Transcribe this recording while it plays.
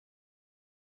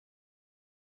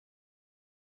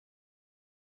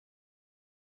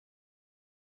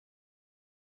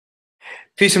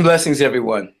Peace and blessings,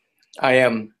 everyone. I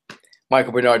am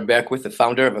Michael Beckwith, the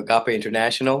founder of Agape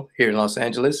International here in Los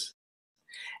Angeles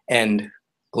and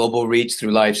global reach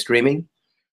through live streaming.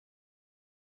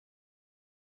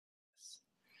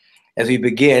 As we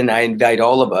begin, I invite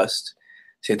all of us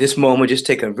to, at this moment, just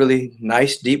take a really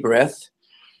nice deep breath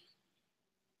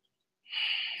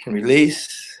and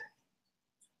release,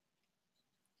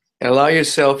 and allow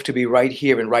yourself to be right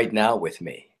here and right now with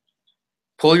me.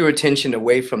 Pull your attention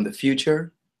away from the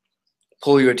future,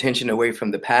 pull your attention away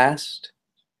from the past,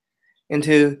 and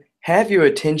to have your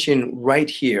attention right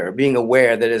here, being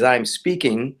aware that as I'm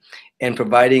speaking and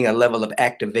providing a level of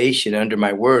activation under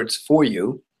my words for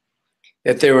you,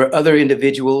 that there are other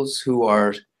individuals who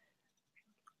are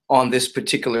on this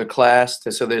particular class.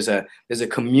 So there's a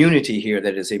community here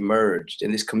that has emerged,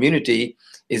 and this community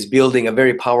is building a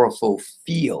very powerful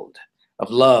field of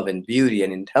love and beauty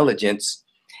and intelligence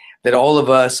that all of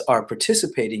us are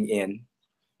participating in.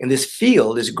 And this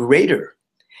field is greater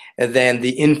than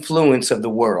the influence of the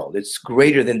world. It's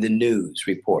greater than the news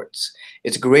reports.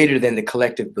 It's greater than the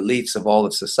collective beliefs of all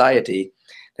of society.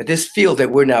 That this field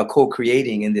that we're now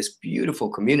co-creating in this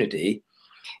beautiful community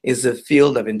is the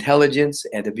field of intelligence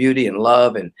and the beauty and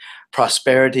love and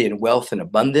prosperity and wealth and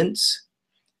abundance.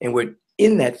 And we're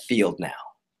in that field now.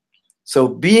 So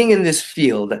being in this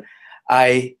field,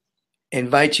 I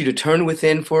invite you to turn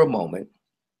within for a moment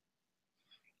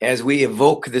as we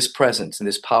evoke this presence and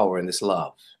this power and this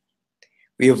love.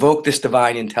 We evoke this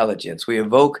divine intelligence. We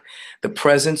evoke the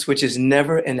presence which is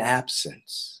never an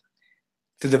absence,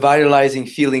 through the vitalizing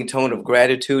feeling tone of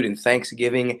gratitude and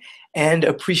thanksgiving and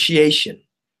appreciation,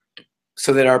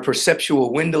 so that our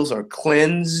perceptual windows are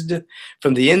cleansed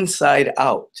from the inside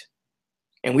out.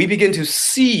 And we begin to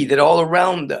see that all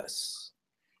around us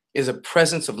is a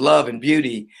presence of love and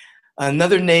beauty,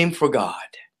 another name for God.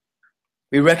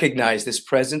 We recognize this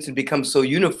presence and become so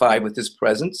unified with this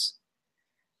presence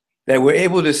that we're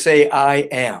able to say, I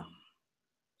am.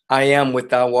 I am what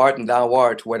thou art, and thou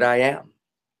art what I am.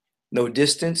 No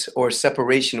distance or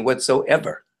separation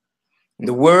whatsoever. And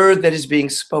the word that is being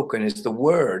spoken is the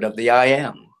word of the I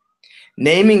am.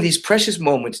 Naming these precious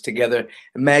moments together,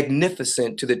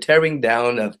 magnificent to the tearing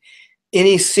down of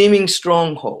any seeming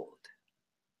stronghold,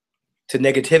 to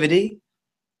negativity,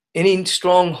 any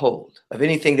stronghold of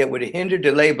anything that would hinder,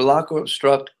 delay, block, or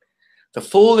obstruct the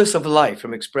fullness of life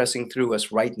from expressing through us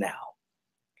right now.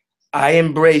 I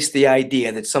embrace the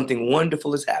idea that something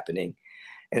wonderful is happening,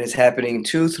 and it's happening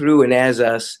to, through, and as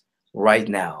us right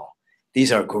now.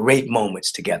 These are great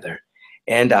moments together,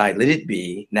 and I let it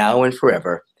be now and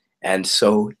forever, and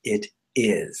so it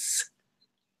is.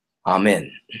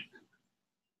 Amen.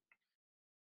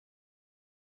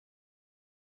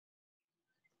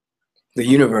 The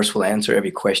universe will answer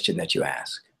every question that you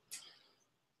ask.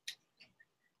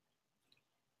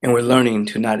 And we're learning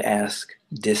to not ask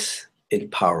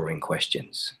disempowering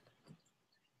questions.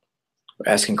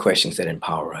 We're asking questions that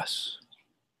empower us.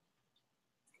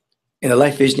 In the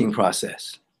life visioning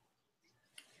process,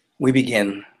 we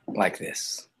begin like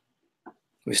this.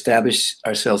 We establish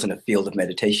ourselves in a field of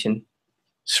meditation,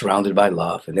 surrounded by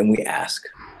love, and then we ask.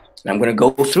 And I'm going to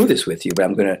go through this with you, but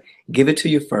I'm going to give it to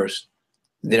you first,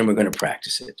 then we're going to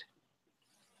practice it.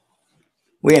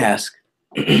 We ask,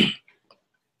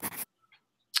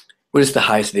 what is the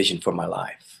highest vision for my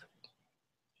life?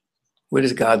 What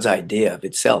is God's idea of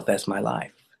itself as my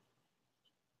life?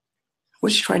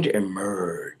 What's trying to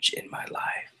emerge in my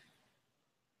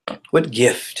life? What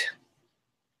gift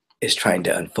is trying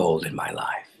to unfold in my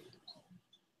life?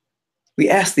 We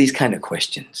ask these kind of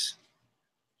questions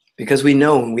because we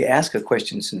know when we ask a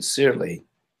question sincerely,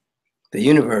 the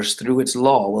universe, through its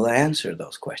law, will answer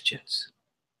those questions.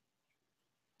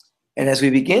 And as we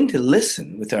begin to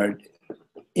listen with our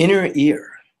inner ear,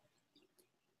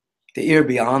 the ear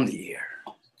beyond the ear,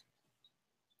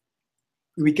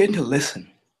 we begin to listen.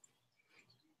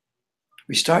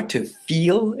 We start to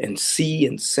feel and see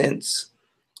and sense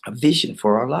a vision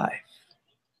for our life.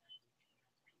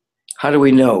 How do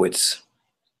we know it's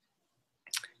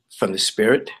from the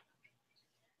spirit,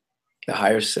 the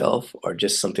higher self, or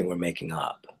just something we're making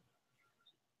up?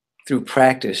 Through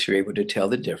practice, you're able to tell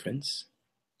the difference.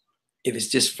 If it's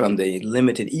just from the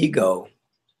limited ego,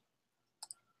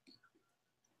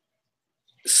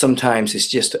 sometimes it's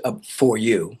just up for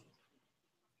you.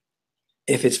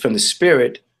 If it's from the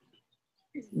spirit,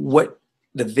 what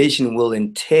the vision will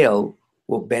entail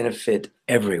will benefit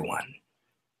everyone.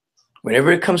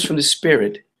 Whenever it comes from the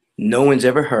spirit, no one's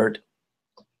ever hurt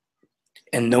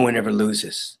and no one ever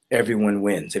loses. Everyone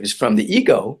wins. If it's from the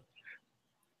ego,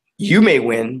 you may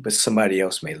win, but somebody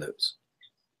else may lose.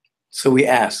 So we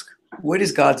ask, what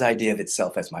is God's idea of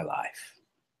itself as my life?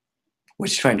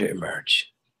 what's trying to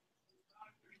emerge.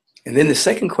 And then the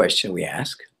second question we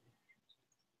ask,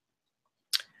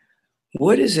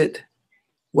 what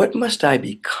must I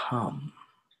become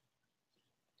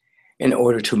in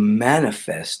order to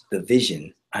manifest the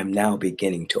vision I'm now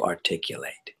beginning to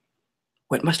articulate?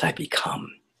 What must I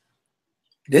become?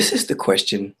 This is the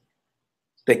question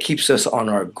that keeps us on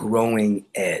our growing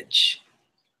edge.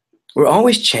 We're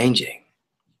always changing.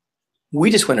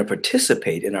 We just want to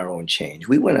participate in our own change.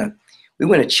 We want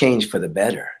to change for the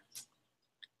better.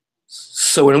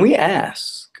 So when we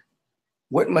ask,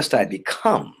 what must I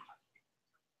become?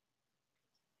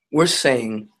 We're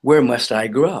saying, where must I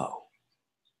grow?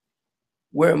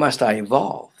 Where must I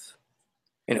evolve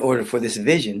in order for this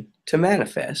vision to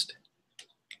manifest?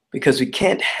 Because we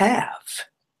can't have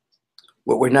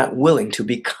what we're not willing to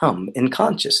become in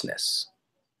consciousness.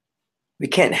 We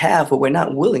can't have what we're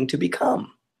not willing to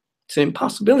become. It's an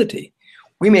impossibility.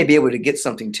 We may be able to get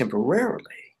something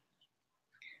temporarily,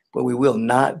 but we will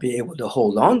not be able to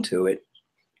hold on to it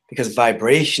because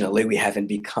vibrationally we haven't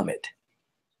become it.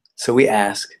 So we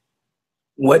ask,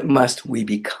 what must we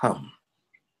become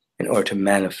in order to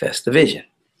manifest the vision?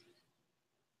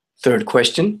 Third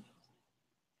question,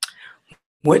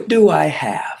 what do I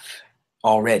have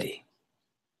already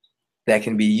that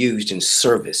can be used in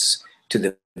service to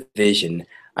the vision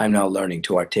I'm now learning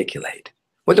to articulate?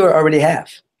 What do I already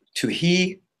have? To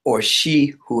he or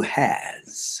she who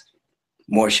has,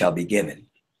 more shall be given.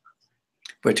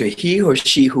 But to he or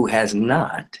she who has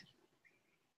not,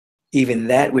 even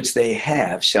that which they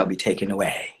have shall be taken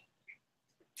away.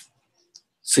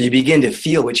 So you begin to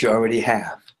feel what you already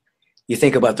have. You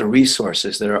think about the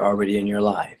resources that are already in your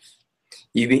life.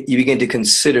 You begin to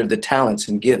consider the talents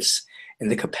and gifts and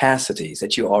the capacities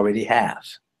that you already have.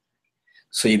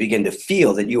 So you begin to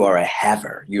feel that you are a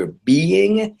haver. You're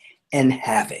being and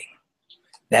having.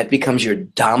 That becomes your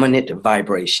dominant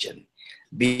vibration.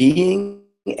 Being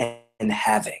and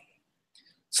having.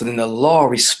 So then the law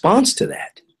responds to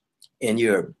that. And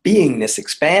your beingness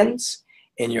expands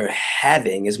and your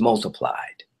having is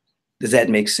multiplied. Does that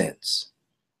make sense?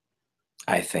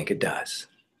 I think it does.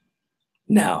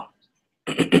 Now,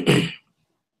 the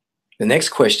next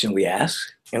question we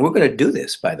ask, and we're going to do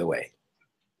this, by the way.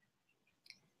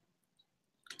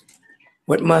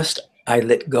 What must I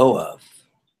let go of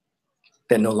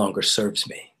that no longer serves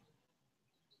me?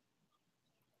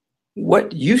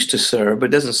 What used to serve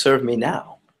but doesn't serve me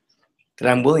now that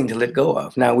I'm willing to let go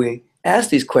of? Now, we ask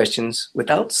these questions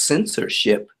without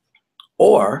censorship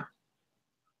or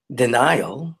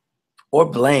denial or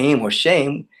blame or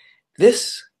shame.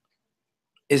 This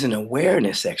is an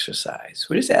awareness exercise.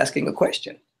 We're just asking a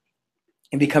question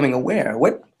and becoming aware.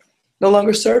 What no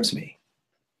longer serves me?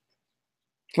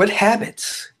 What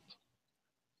habits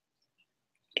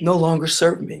no longer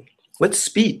serve me? What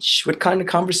speech? What kind of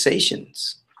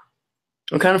conversations?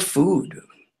 What kind of food?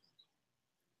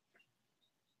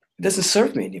 It doesn't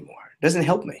serve me anymore. It doesn't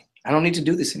help me. I don't need to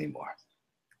do this anymore.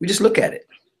 We just look at it.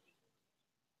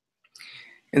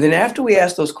 And then after we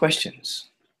ask those questions,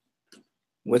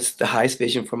 what's the highest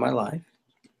vision for my life?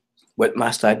 What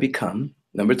must I become?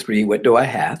 Number 3, what do I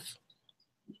have?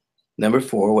 Number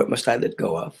 4, what must I let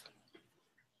go of?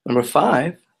 Number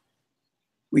 5,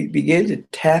 we begin to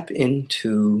tap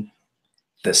into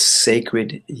the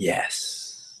sacred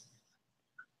yes.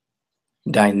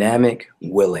 Dynamic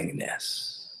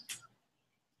willingness.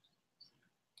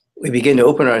 We begin to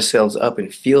open ourselves up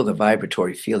and feel the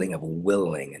vibratory feeling of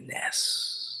willingness.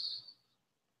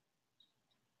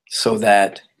 So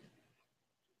that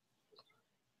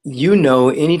you know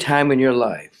any time in your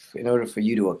life, in order for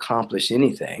you to accomplish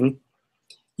anything,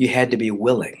 you had to be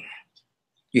willing.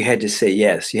 You had to say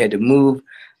yes. You had to move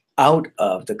out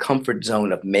of the comfort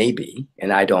zone of maybe,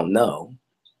 and I don't know.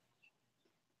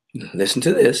 Listen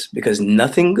to this, because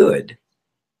nothing good,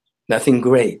 nothing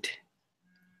great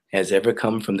has ever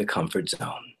come from the comfort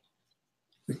zone.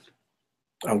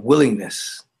 Our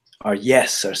willingness, our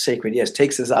yes, our sacred yes,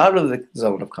 takes us out of the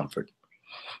zone of comfort.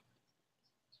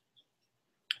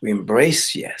 We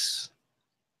embrace yes.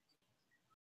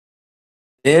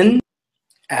 Then,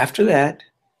 after that,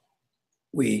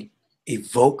 we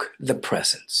evoke the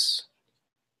presence.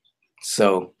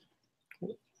 So,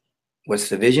 what's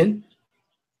the vision?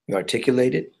 You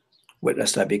articulate it. What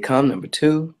must I become? Number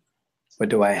 2. What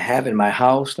do I have in my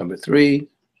house? Number 3.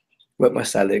 What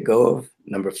must I let go of?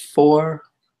 Number 4.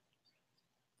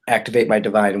 Activate my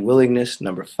divine willingness.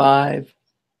 Number 5.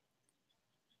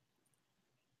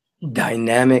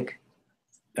 Dynamic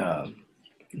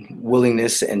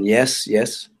willingness and yes,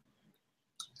 yes.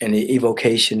 And the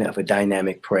evocation of a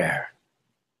dynamic prayer.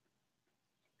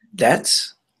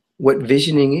 That's what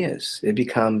visioning is. It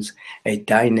becomes a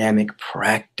dynamic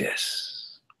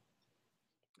practice.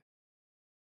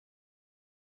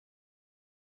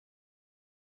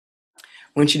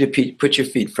 I want you to put your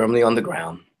feet firmly on the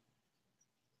ground.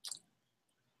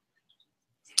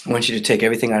 I want you to take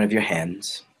everything out of your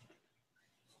hands.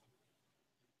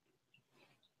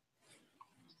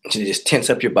 I want you to just tense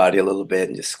up your body a little bit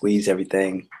and just squeeze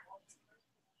everything.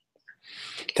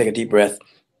 Take a deep breath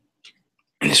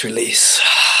and just release.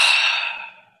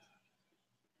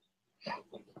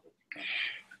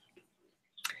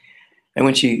 I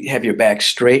want you to have your back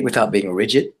straight without being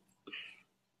rigid.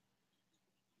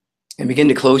 And begin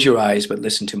to close your eyes, but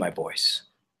listen to my voice.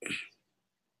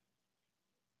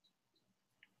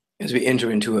 As we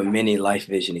enter into a mini life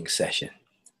visioning session.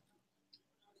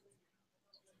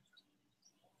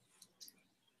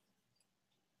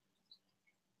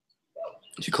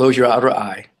 As you close your outer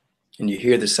eye and you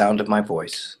hear the sound of my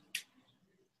voice,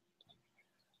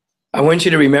 I want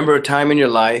you to remember a time in your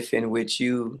life in which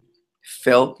you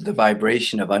felt the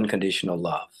vibration of unconditional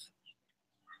love.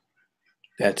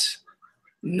 That's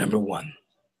number one.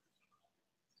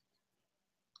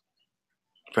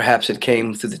 Perhaps it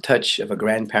came through the touch of a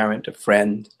grandparent, a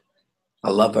friend,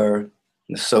 a lover,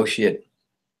 an associate,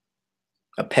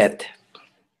 a pet.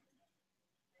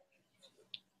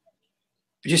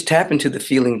 Just tap into the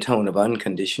feeling tone of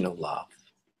unconditional love.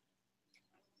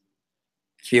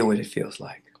 Feel what it feels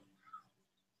like.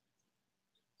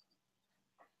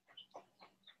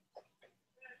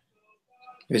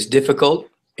 If it's difficult,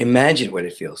 imagine what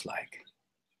it feels like.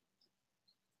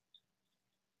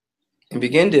 And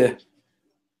begin to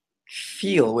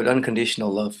feel what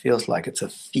unconditional love feels like. It's a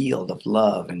field of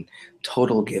love and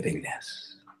total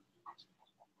givingness.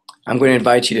 I'm going to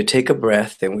invite you to take a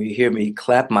breath, and when you hear me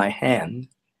clap my hand,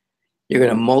 you're going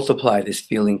to multiply this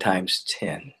feeling times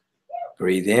 10.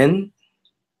 Breathe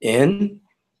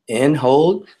in,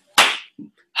 hold,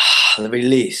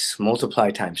 release,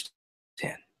 multiply times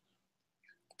 10.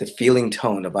 The feeling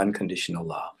tone of unconditional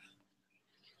love.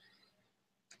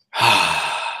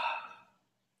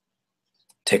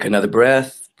 Take another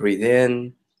breath, breathe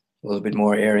in, a little bit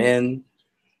more air in.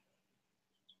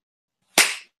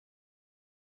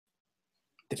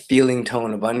 The feeling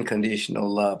tone of unconditional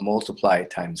love, multiply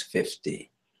times 50.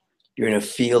 You're in a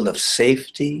field of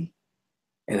safety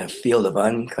and a field of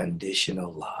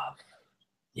unconditional love.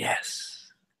 Yes.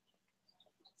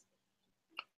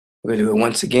 We're going to do it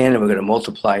once again, and we're going to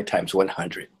multiply times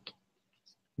 100.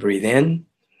 Breathe in.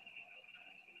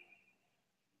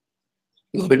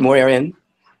 A little bit more air in.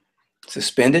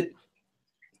 Suspend it.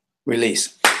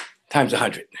 Release. Times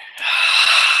 100.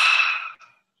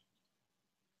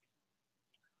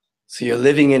 So you're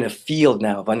living in a field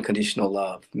now of unconditional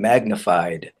love,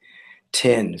 magnified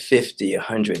 10, 50,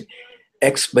 100.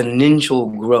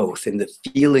 Exponential growth in the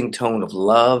feeling tone of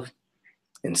love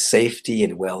and safety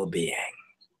and well-being.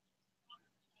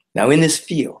 Now in this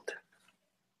field,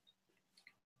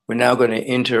 we're now going to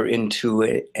enter into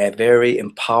a very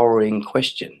empowering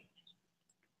question.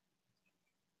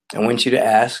 I want you to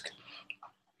ask,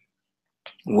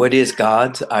 what is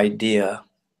God's idea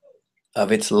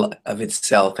of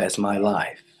itself as my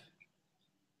life?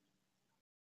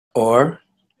 Or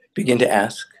begin to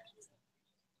ask,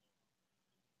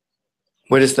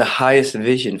 what is the highest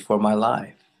vision for my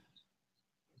life?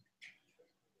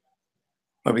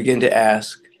 Or begin to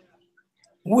ask,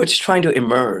 what's trying to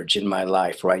emerge in my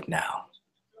life right now?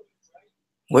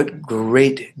 What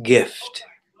great gift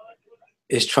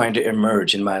is trying to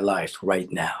emerge in my life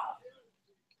right now?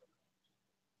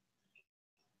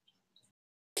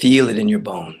 Feel it in your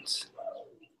bones.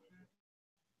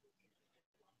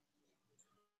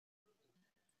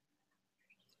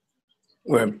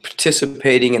 We're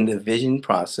participating in the vision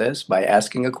process by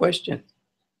asking a question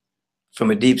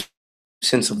from a deep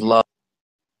sense of love.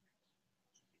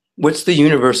 What's the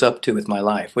universe up to with my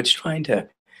life? What's trying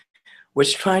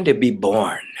to be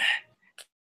born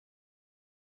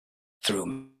through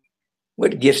me?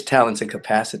 What gifts, talents, and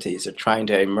capacities are trying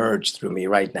to emerge through me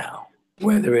right now?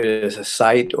 Whether it is a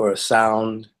sight or a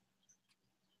sound,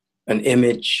 an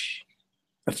image,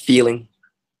 a feeling.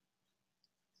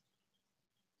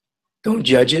 Don't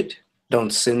judge it. Don't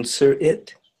censor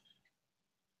it.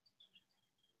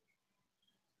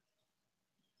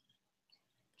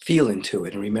 Feel into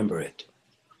it and remember it.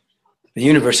 The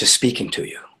universe is speaking to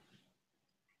you.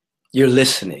 You're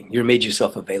listening. You've made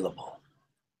yourself available.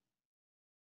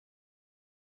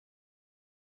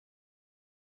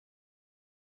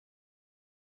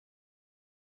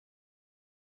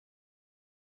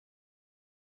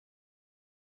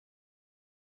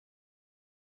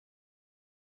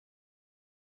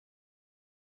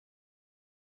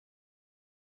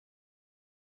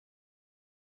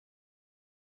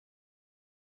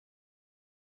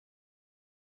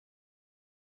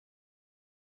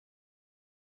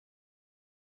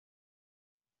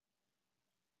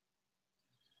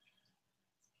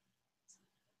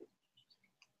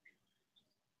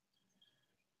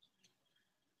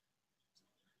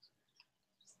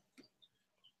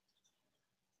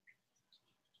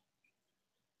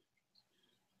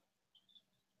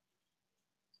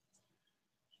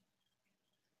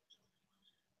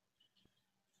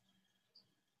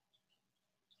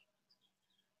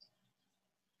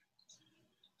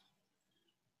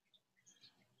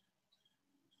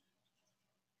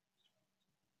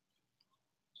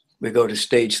 We go to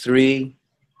stage 3.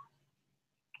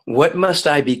 What must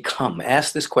I become?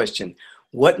 Ask this question.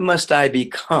 What must I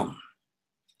become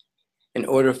in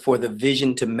order for the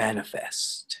vision to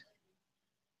manifest?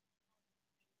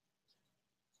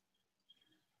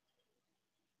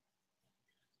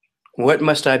 What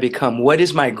must I become? What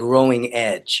is my growing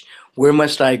edge? Where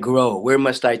must I grow? Where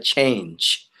must I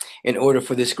change in order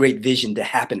for this great vision to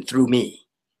happen through me?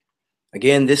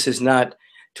 Again, this is not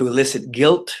to elicit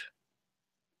guilt.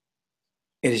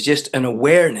 It is just an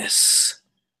awareness.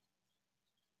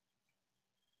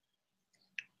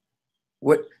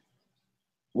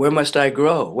 Where must I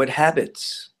grow? What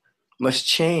habits must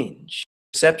change?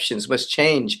 Perceptions must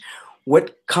change.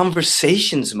 What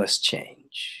conversations must change?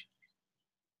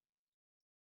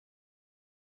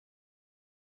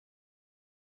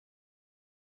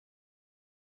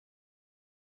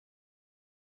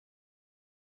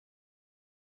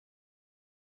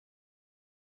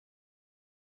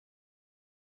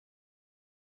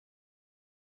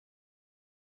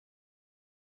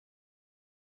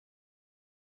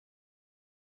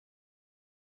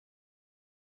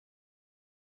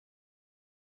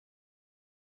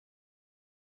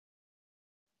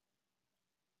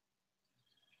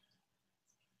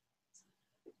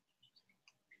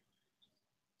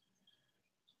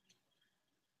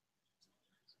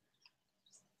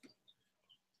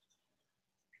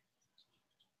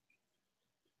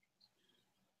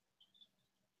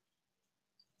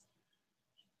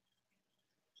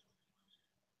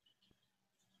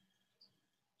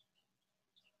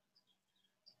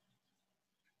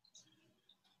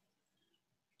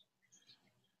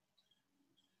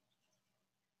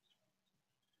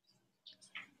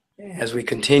 As we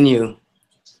continue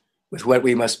with what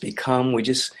we must become,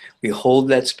 we hold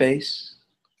that space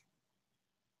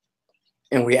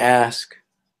and we ask,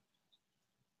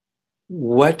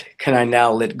 what can I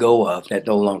now let go of that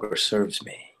no longer serves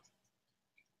me?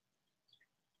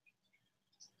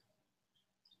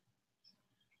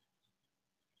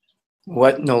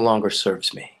 What no longer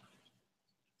serves me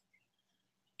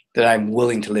that I'm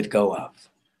willing to let go of?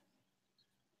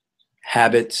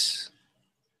 Habits,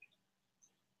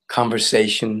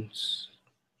 conversations,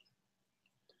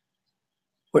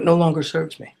 what no longer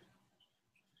serves me?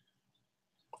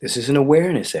 This is an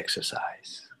awareness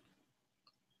exercise.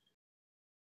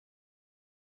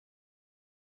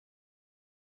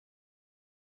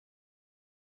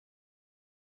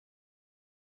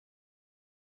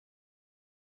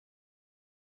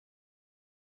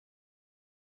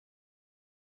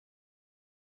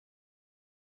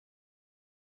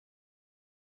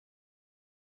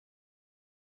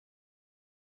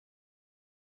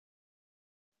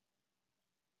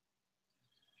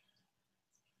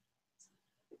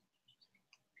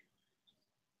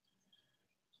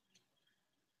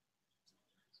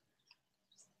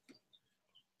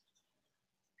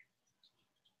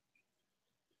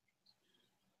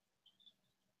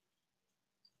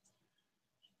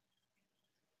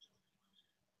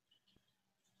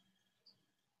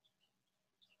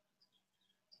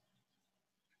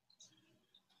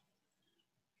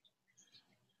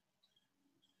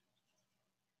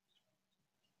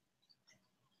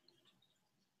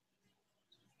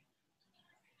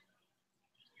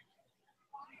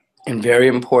 And very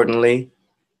importantly,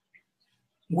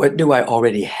 what do I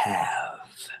already have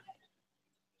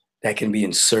that can be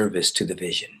in service to the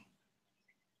vision?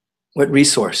 What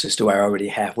resources do I already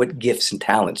have? What gifts and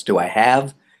talents do I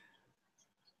have?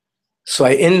 So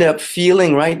I end up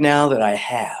feeling right now that I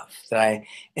have,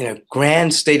 in a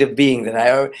grand state of being, that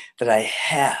I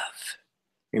have.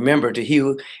 Remember, to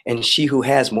he and she who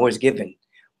has more is given.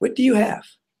 What do you have?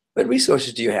 What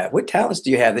resources do you have? What talents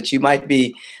do you have that you might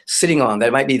be sitting on,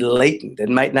 that might be latent, that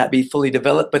might not be fully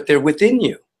developed, but they're within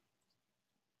you?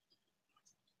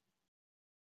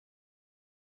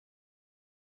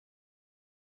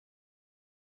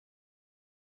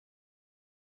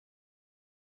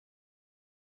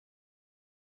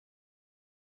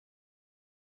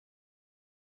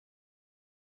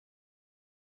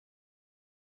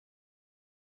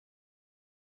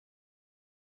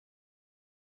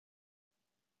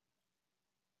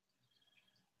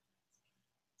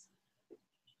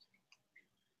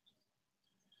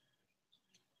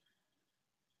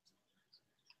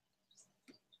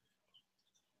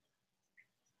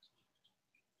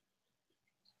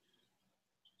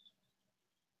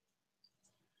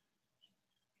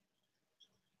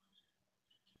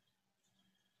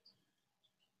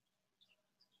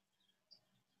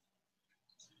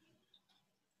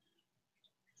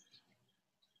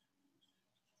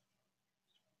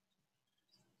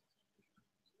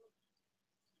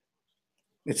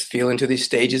 Let's feel into these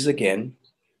stages again.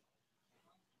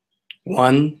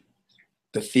 1,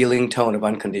 the feeling tone of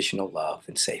unconditional love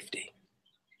and safety.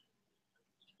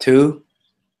 2,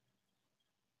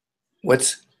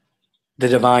 what's the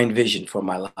divine vision for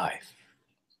my life?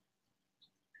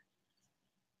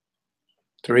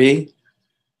 3,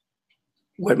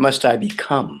 what must I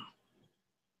become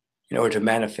in order to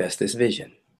manifest this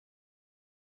vision?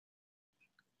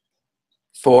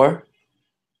 4,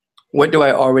 what do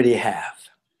I already have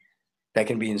that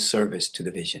can be in service to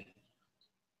the vision?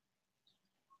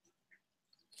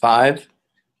 5,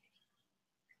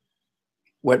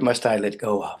 what must I let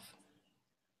go of?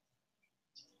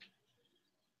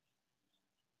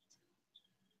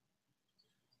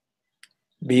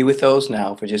 Be with those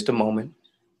now for just a moment.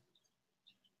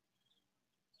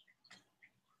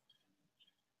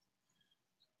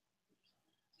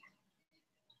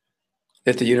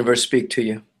 Let the universe speak to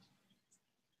you.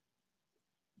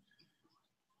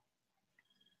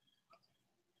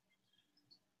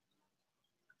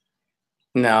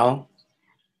 Now,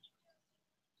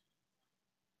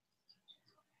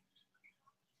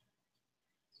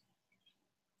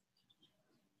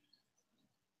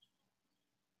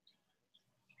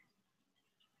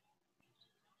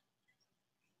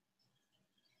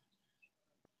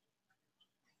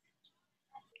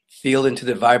 feel into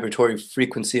the vibratory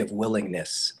frequency of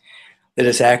willingness. Let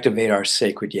us activate our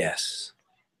sacred yes.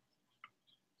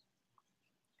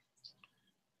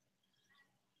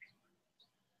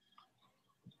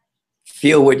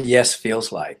 Feel what yes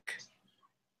feels like.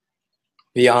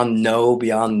 Beyond no,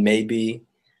 beyond maybe,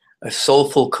 a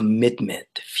soulful commitment.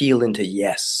 Feel into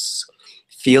yes.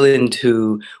 Feel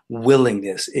into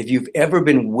willingness. If you've ever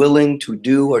been willing to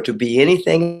do or to be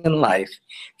anything in life,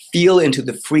 feel into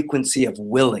the frequency of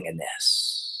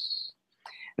willingness.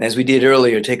 And as we did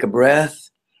earlier, take a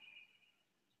breath.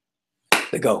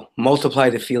 Let go. Multiply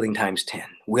the feeling times 10.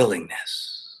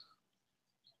 Willingness.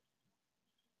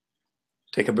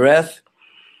 Take a breath.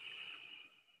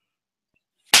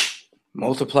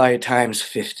 Multiply it times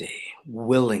 50.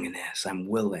 Willingness. I'm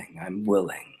willing. I'm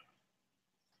willing.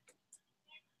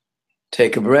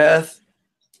 Take a breath.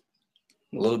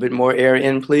 A little bit more air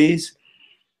in, please.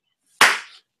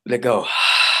 Let go.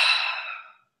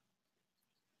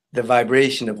 The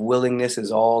vibration of willingness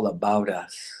is all about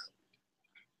us.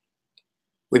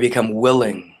 We become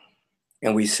willing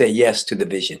and we say yes to the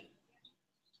vision.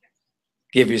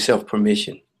 Give yourself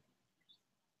permission.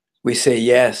 We say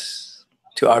yes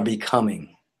to our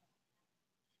becoming.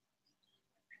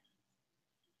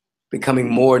 Becoming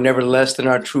more, never less than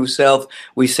our true self.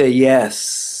 We say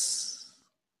yes.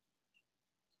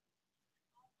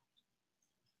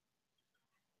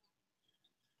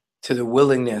 To the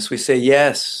willingness, we say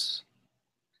yes.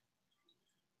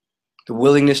 The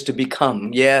willingness to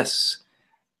become, yes.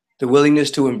 The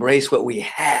willingness to embrace what we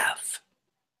have.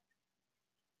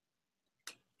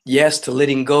 Yes, to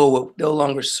letting go what no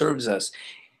longer serves us.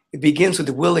 It begins with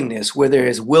the willingness. Where there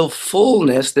is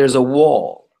willfulness, there's a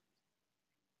wall.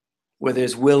 Where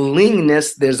there's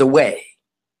willingness, there's a way.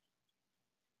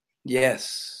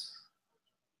 Yes.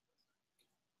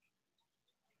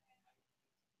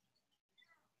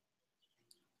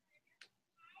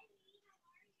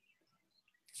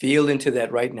 Feel into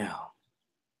that right now.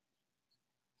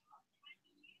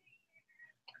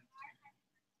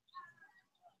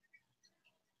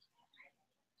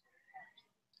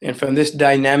 And from this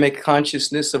dynamic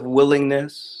consciousness of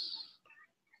willingness,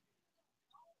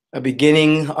 a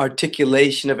beginning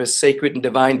articulation of a sacred and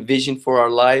divine vision for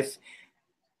our life,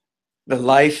 the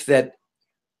life that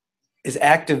is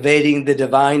activating the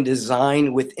divine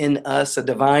design within us, a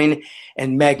divine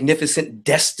and magnificent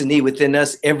destiny within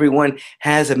us. Everyone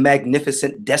has a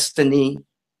magnificent destiny.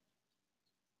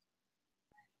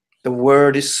 The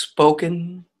word is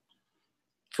spoken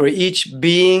for each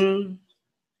being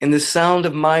in the sound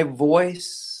of my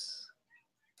voice,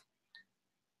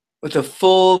 with a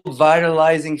full,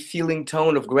 vitalizing, feeling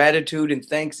tone of gratitude and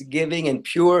thanksgiving and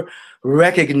pure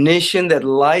recognition that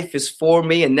life is for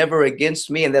me and never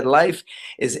against me, and that life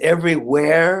is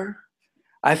everywhere.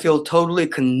 I feel totally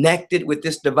connected with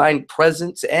this divine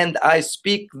presence, and I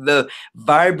speak the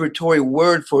vibratory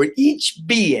word for each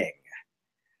being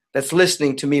that's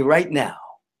listening to me right now,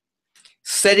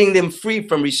 setting them free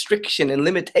from restriction and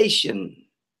limitation.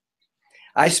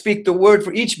 I speak the word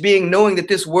for each being, knowing that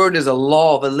this word is a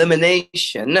law of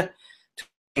elimination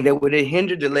that would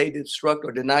hinder, delay, obstruct,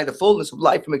 or deny the fullness of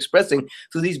life from expressing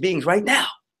through these beings right now.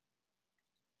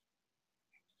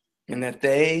 And that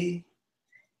they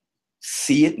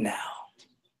see it now.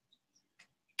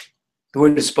 The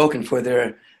word is spoken for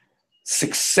their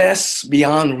success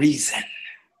beyond reason,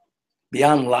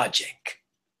 beyond logic.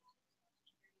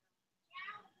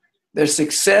 Their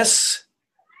success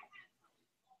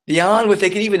beyond what they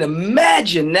could even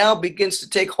imagine now begins to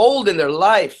take hold in their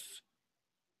life.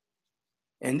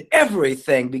 And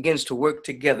everything begins to work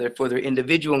together for their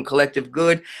individual and collective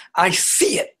good. I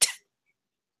see it.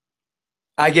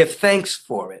 I give thanks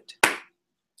for it.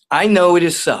 I know it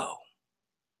is so.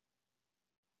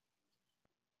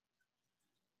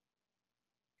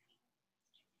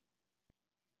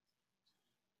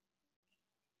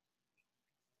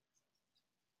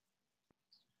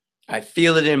 I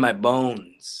feel it in my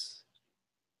bones.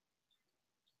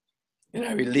 And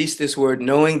I release this word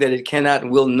knowing that it cannot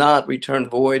and will not return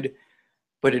void,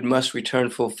 but it must return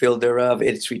fulfilled thereof.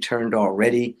 It's returned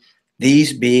already.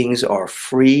 These beings are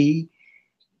free,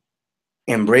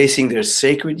 embracing their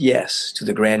sacred yes to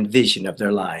the grand vision of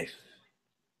their life.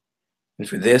 And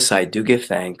for this, I do give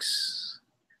thanks,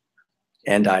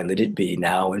 and I let it be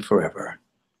now and forever.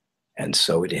 And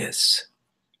so it is.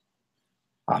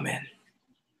 Amen.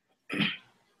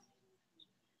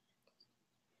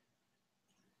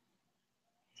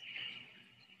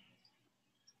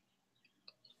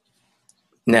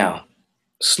 Now,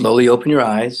 slowly open your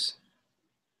eyes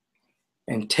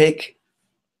and take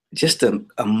just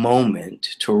a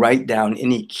moment to write down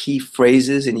any key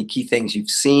phrases, any key things you've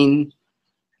seen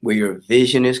where your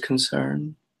vision is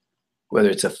concerned, whether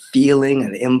it's a feeling,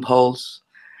 an impulse,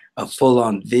 a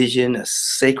full-on vision, a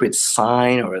sacred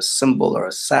sign or a symbol or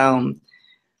a sound.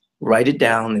 Write it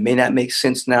down. It may not make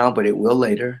sense now, but it will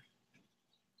later.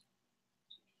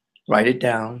 Write it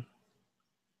down.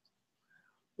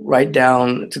 Write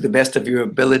down to the best of your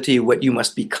ability what you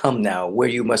must become now, where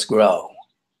you must grow.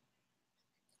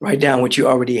 Write down what you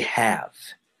already have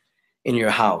in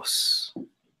your house.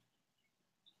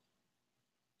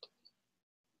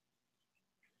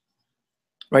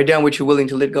 Write down what you're willing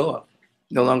to let go of.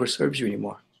 No longer serves you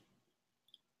anymore.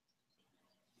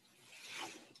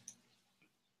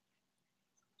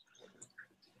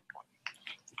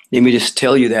 Let me just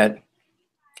tell you that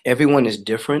everyone is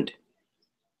different.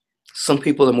 Some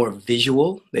people are more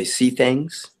visual, they see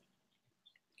things.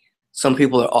 Some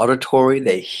people are auditory,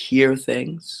 they hear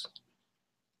things.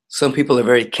 Some people are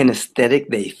very kinesthetic,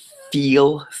 they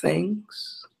feel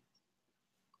things.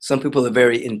 Some people are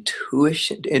very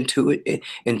intuitive.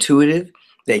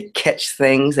 They catch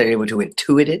things, they're able to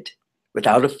intuit it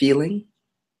without a feeling.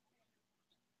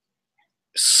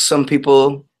 Some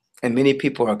people, and many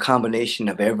people, are a combination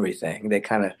of everything. They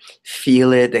kind of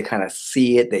feel it, they kind of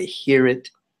see it, they hear it.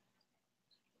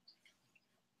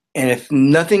 And if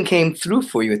nothing came through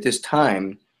for you at this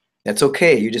time, that's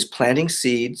okay. You're just planting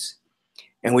seeds.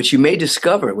 And what you may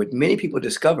discover, what many people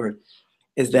discover,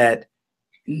 is that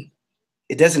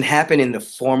it doesn't happen in the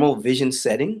formal vision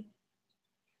setting.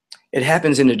 It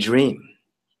happens in a dream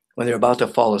when they're about to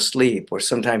fall asleep, or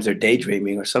sometimes they're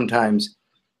daydreaming, or sometimes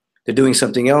they're doing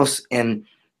something else, and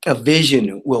a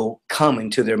vision will come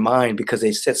into their mind because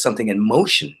they set something in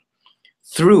motion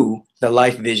through the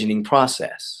life visioning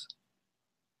process.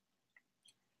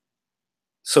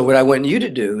 So what I want you to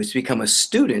do is become a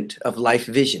student of life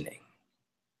visioning.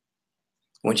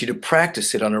 I want you to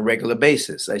practice it on a regular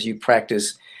basis as you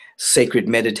practice sacred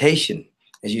meditation,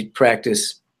 as you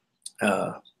practice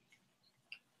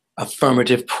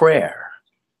affirmative prayer,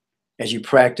 as you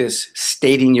practice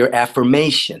stating your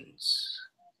affirmations.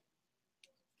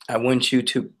 I want you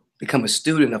to become a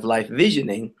student of life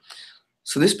visioning,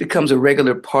 so this becomes a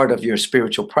regular part of your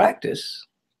spiritual practice,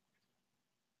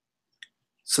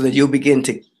 so that you'll begin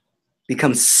to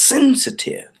become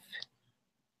sensitive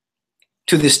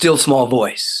to the still small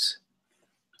voice.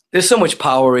 There's so much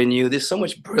power in you. There's so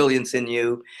much brilliance in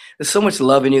you. There's so much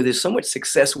love in you. There's so much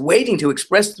success waiting to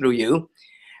express through you,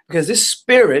 because this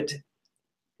spirit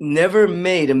never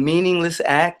made a meaningless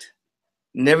act,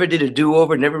 never did a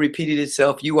do-over, never repeated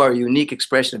itself. You are a unique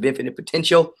expression of infinite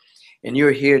potential, and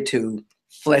you're here to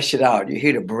flesh it out. You're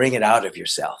here to bring it out of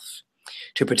yourself,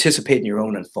 to participate in your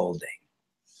own unfolding.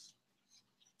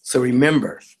 So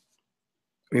remember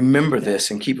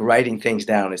this, and keep writing things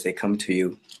down as they come to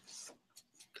you,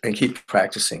 and keep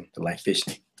practicing the life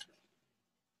visioning.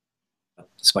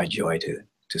 It's my joy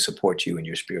to support you in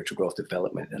your spiritual growth,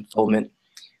 development, and unfoldment,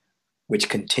 which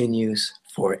continues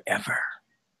forever.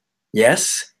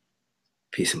 Yes?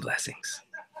 Peace and blessings.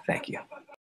 Thank you.